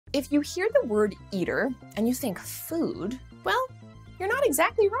If you hear the word ITER and you think food, well, you're not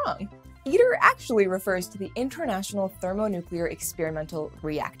exactly wrong. ITER actually refers to the International Thermonuclear Experimental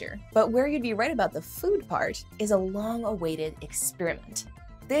Reactor, but where you'd be right about the food part is a long-awaited experiment.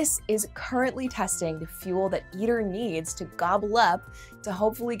 This is currently testing the fuel that ITER needs to gobble up to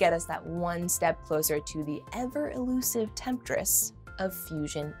hopefully get us that one step closer to the ever-elusive temptress of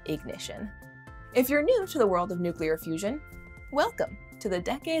fusion ignition. If you're new to the world of nuclear fusion, welcome to the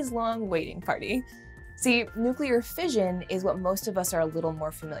decades-long waiting party. See, nuclear fission is what most of us are a little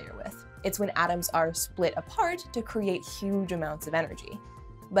more familiar with. It's when atoms are split apart to create huge amounts of energy.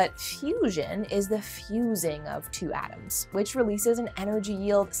 But fusion is the fusing of two atoms, which releases an energy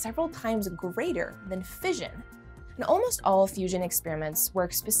yield several times greater than fission. And almost all fusion experiments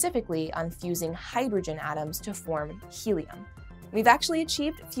work specifically on fusing hydrogen atoms to form helium. We've actually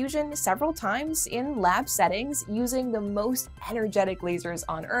achieved fusion several times in lab settings using the most energetic lasers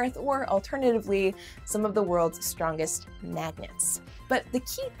on Earth, or alternatively, some of the world's strongest magnets. But the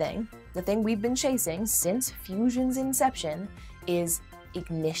key thing, the thing we've been chasing since fusion's inception, is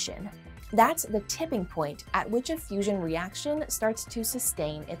ignition. That's the tipping point at which a fusion reaction starts to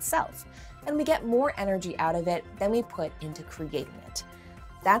sustain itself, and we get more energy out of it than we put into creating it.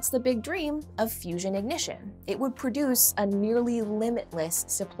 That's the big dream of fusion ignition. It would produce a nearly limitless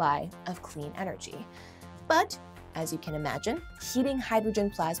supply of clean energy. But, as you can imagine, heating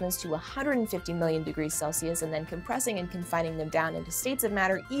hydrogen plasmas to 150 million degrees Celsius and then compressing and confining them down into states of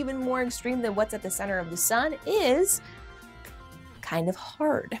matter even more extreme than what's at the center of the sun is kind of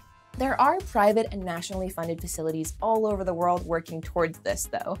hard. There are private and nationally funded facilities all over the world working towards this,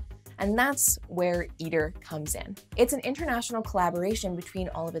 though. And that's where ITER comes in. It's an international collaboration between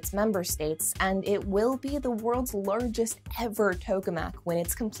all of its member states, and it will be the world's largest ever tokamak when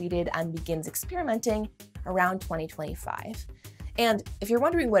it's completed and begins experimenting around 2025. And if you're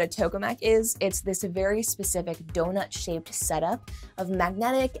wondering what a tokamak is, it's this very specific donut-shaped setup of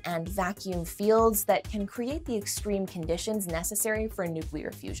magnetic and vacuum fields that can create the extreme conditions necessary for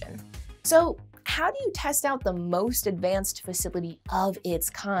nuclear fusion. So, how do you test out the most advanced facility of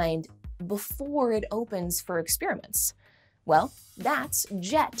its kind before it opens for experiments? Well, that's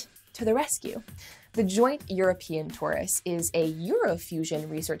JET to the rescue. The Joint European Torus is a Eurofusion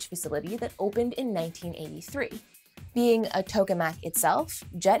research facility that opened in 1983. Being a tokamak itself,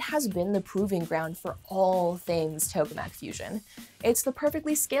 JET has been the proving ground for all things tokamak fusion. It's the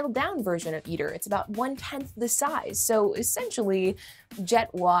perfectly scaled down version of ITER. It's about 1/10 the size, so essentially,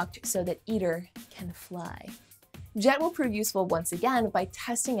 JET walked so that ITER can fly. JET will prove useful once again by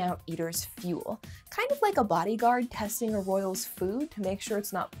testing out ITER's fuel, kind of like a bodyguard testing a royal's food to make sure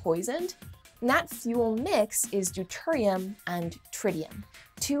it's not poisoned. And that fuel mix is deuterium and tritium,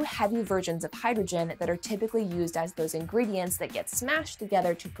 two heavy versions of hydrogen that are typically used as those ingredients that get smashed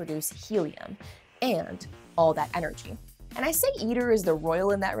together to produce helium, and all that energy. And I say ITER is the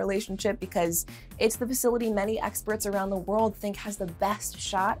royal in that relationship because it's the facility many experts around the world think has the best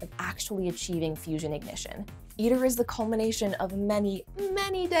shot of actually achieving fusion ignition. ITER is the culmination of many,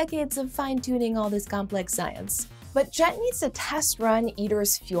 many decades of fine-tuning all this complex science. But JET needs to test run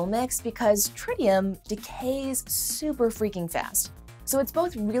ITER's fuel mix because tritium decays super freaking fast. So it's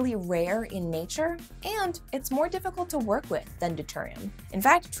both really rare in nature and it's more difficult to work with than deuterium. In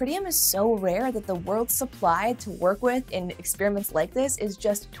fact, tritium is so rare that the world's supply to work with in experiments like this is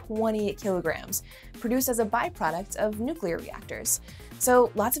just 20 kilograms, produced as a byproduct of nuclear reactors.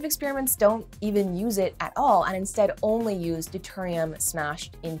 So lots of experiments don't even use it at all and instead only use deuterium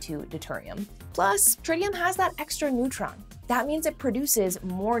smashed into deuterium. Plus, tritium has that extra neutron. That means it produces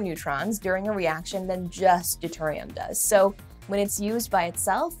more neutrons during a reaction than just deuterium does. So when it's used by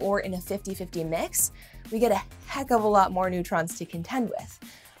itself or in a 50-50 mix, we get a heck of a lot more neutrons to contend with.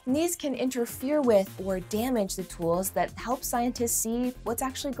 And these can interfere with or damage the tools that help scientists see what's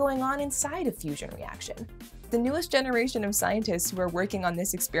actually going on inside a fusion reaction. The newest generation of scientists who are working on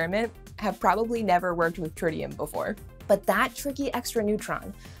this experiment have probably never worked with tritium before. But that tricky extra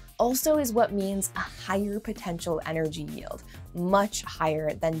neutron also is what means a higher potential energy yield, much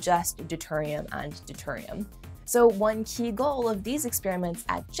higher than just deuterium and deuterium. So one key goal of these experiments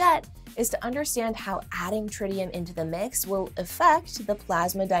at JET is to understand how adding tritium into the mix will affect the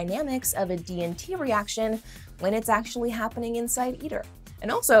plasma dynamics of a D&T reaction when it's actually happening inside ITER. And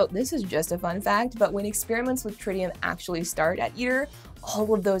also, this is just a fun fact, but when experiments with tritium actually start at ITER,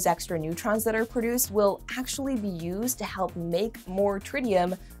 all of those extra neutrons that are produced will actually be used to help make more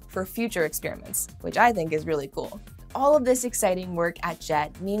tritium for future experiments, which I think is really cool. All of this exciting work at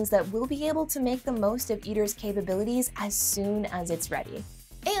JET means that we'll be able to make the most of ITER's capabilities as soon as it's ready.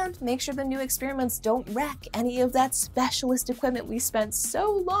 And make sure the new experiments don't wreck any of that specialist equipment we spent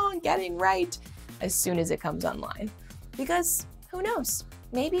so long getting right as soon as it comes online. Because who knows,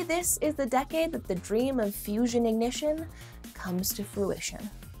 maybe this is the decade that the dream of fusion ignition comes to fruition.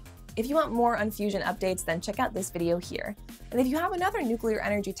 If you want more on fusion updates, then check out this video here. And if you have another nuclear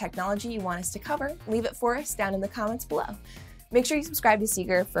energy technology you want us to cover, leave it for us down in the comments below. Make sure you subscribe to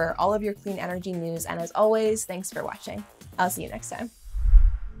Seeger for all of your clean energy news, and as always, thanks for watching. I'll see you next time.